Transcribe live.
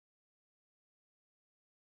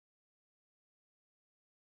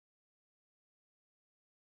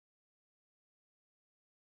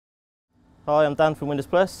Hi, I'm Dan from Windows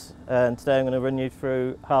Plus, and today I'm going to run you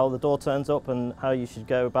through how the door turns up and how you should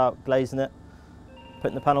go about glazing it,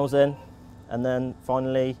 putting the panels in, and then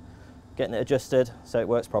finally getting it adjusted so it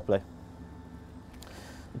works properly.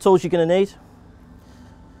 The tools you're going to need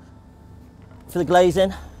for the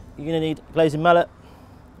glazing: you're going to need a glazing mallet,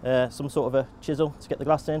 some sort of a chisel to get the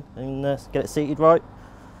glass in and get it seated right.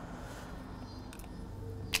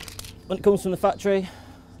 When it comes from the factory,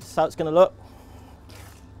 this is how it's going to look.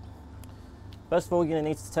 First of all, you're going to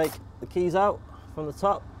need to take the keys out from the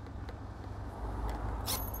top.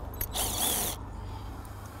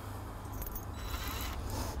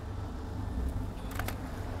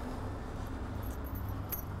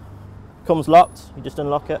 Comes locked, you just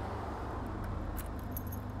unlock it.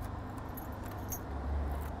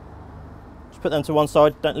 Just put them to one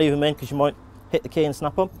side, don't leave them in because you might hit the key and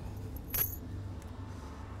snap them.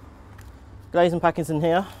 Glazing packings in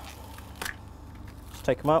here, just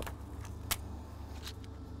take them out.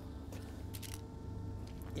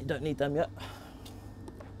 You don't need them yet.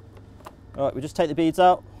 Alright, we just take the beads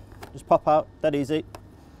out, just pop out, dead easy.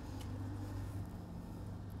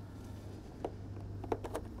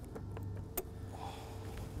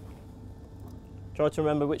 Try to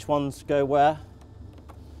remember which ones go where,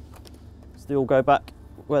 so they all go back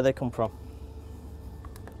where they come from.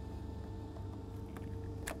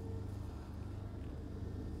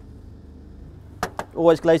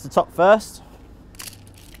 Always glaze the top first.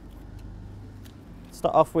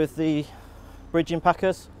 Start off with the bridging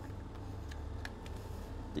packers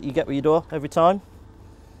that you get with your door every time.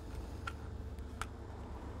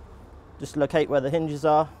 Just locate where the hinges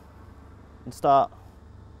are and start.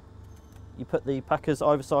 You put the packers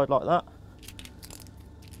either side like that.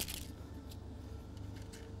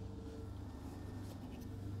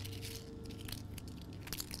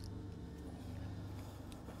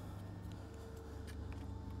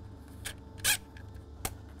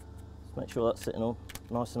 Just make sure that's sitting all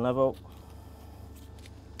nice and level.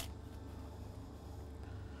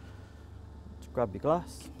 Just grab your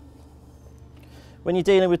glass. When you're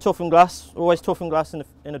dealing with toughened glass, always toughen glass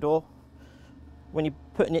in a door. When you're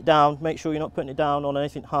putting it down, make sure you're not putting it down on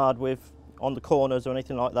anything hard on the corners or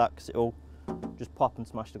anything like that, because it'll just pop and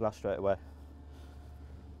smash the glass straight away.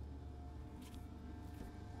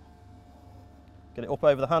 Get it up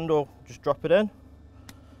over the handle, just drop it in.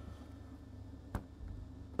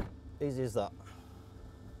 Easy as that.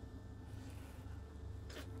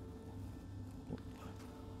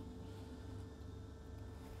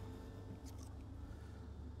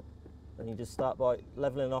 Then you just start by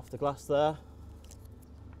levelling off the glass there.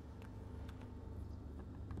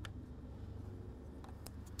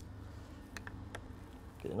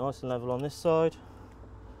 Get it nice and level on this side.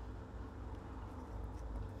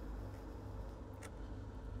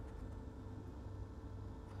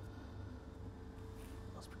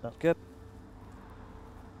 That's good.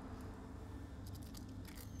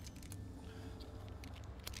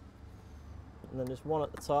 And then there's one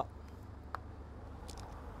at the top.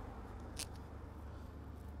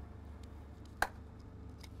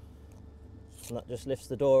 And that just lifts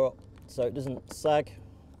the door up so it doesn't sag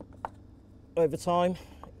over time.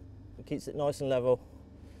 It keeps it nice and level.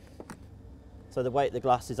 So the weight of the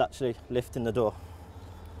glass is actually lifting the door.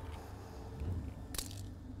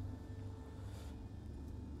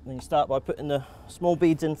 Then you start by putting the small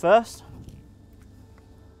beads in first.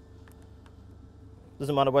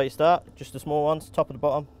 Doesn't matter where you start, just the small ones, top of the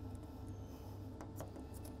bottom.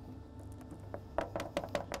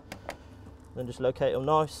 Then just locate them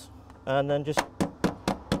nice, and then just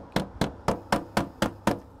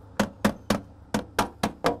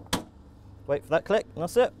wait for that click, and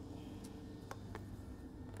that's it.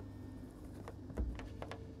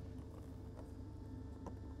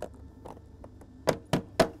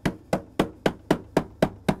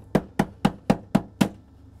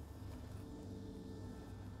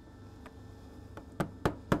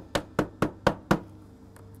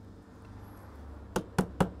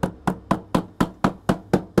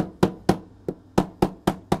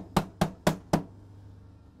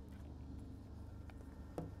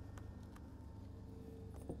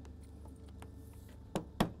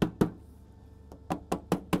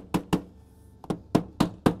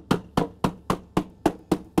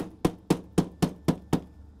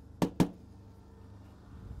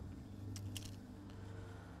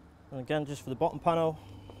 And again, just for the bottom panel.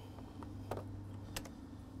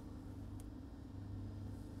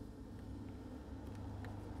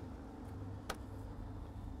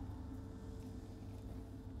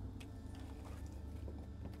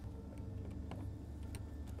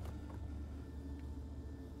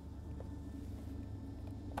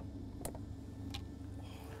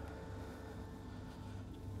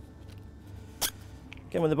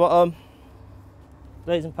 Again with the bottom,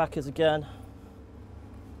 glazing packers again.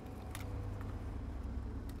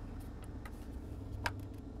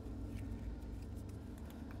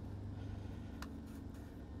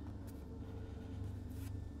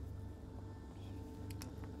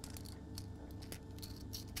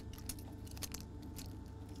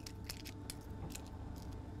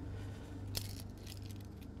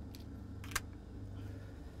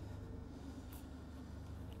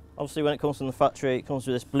 Obviously when it comes from the factory, it comes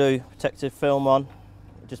with this blue protective film on.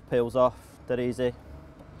 It just peels off, dead easy.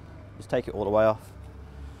 Just take it all the way off.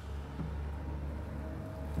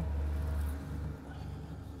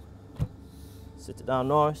 Sit it down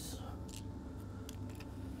nice.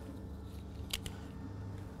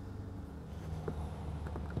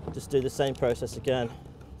 Just do the same process again,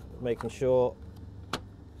 making sure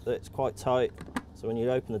that it's quite tight, so when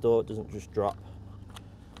you open the door it doesn't just drop.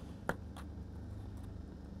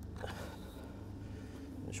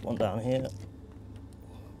 Just one down here.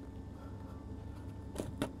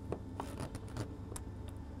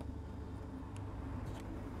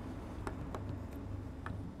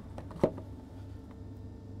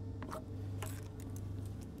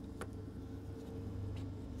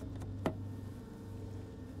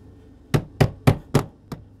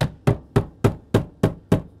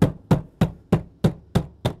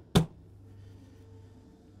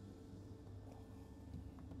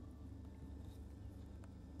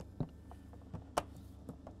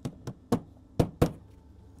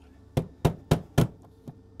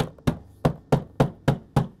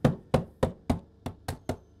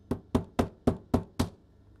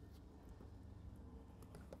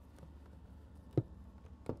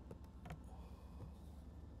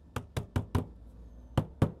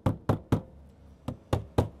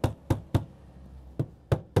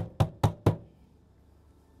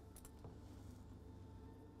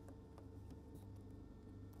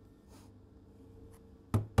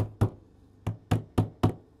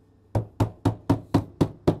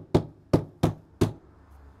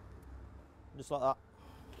 Just like that.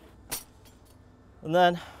 And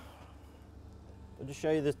then I'll just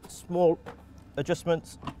show you the small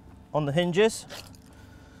adjustments on the hinges.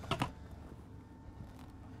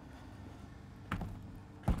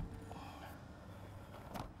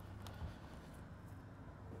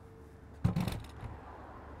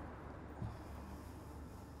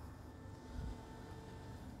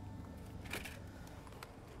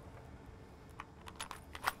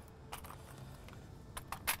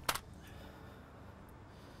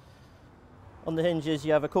 On the hinges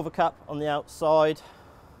you have a cover cap on the outside.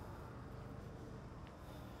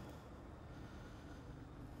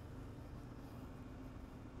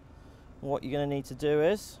 What you're going to need to do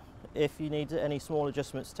is, if you need any small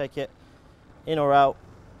adjustments, take it in or out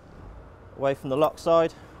away from the lock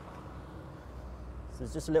side. So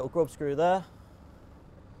there's just a little grub screw there.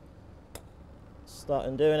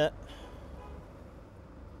 Starting doing it.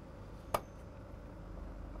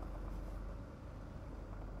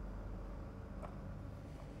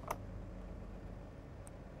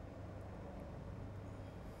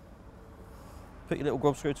 Put your little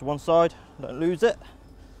grub screw to one side, don't lose it.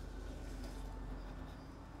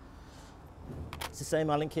 It's the same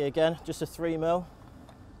Allen key again, just a 3mm.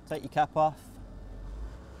 Take your cap off.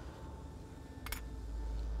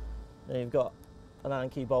 Then you've got an Allen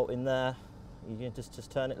key bolt in there. You can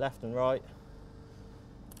just turn it left and right.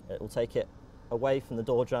 It will take it away from the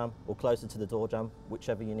door jamb or closer to the door jamb,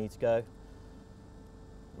 whichever you need to go.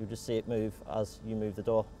 You'll just see it move as you move the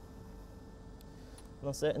door. And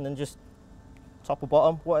that's it, and then just top or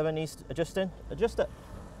bottom, whatever needs adjusting, adjust it.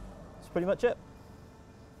 That's pretty much it.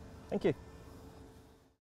 Thank you.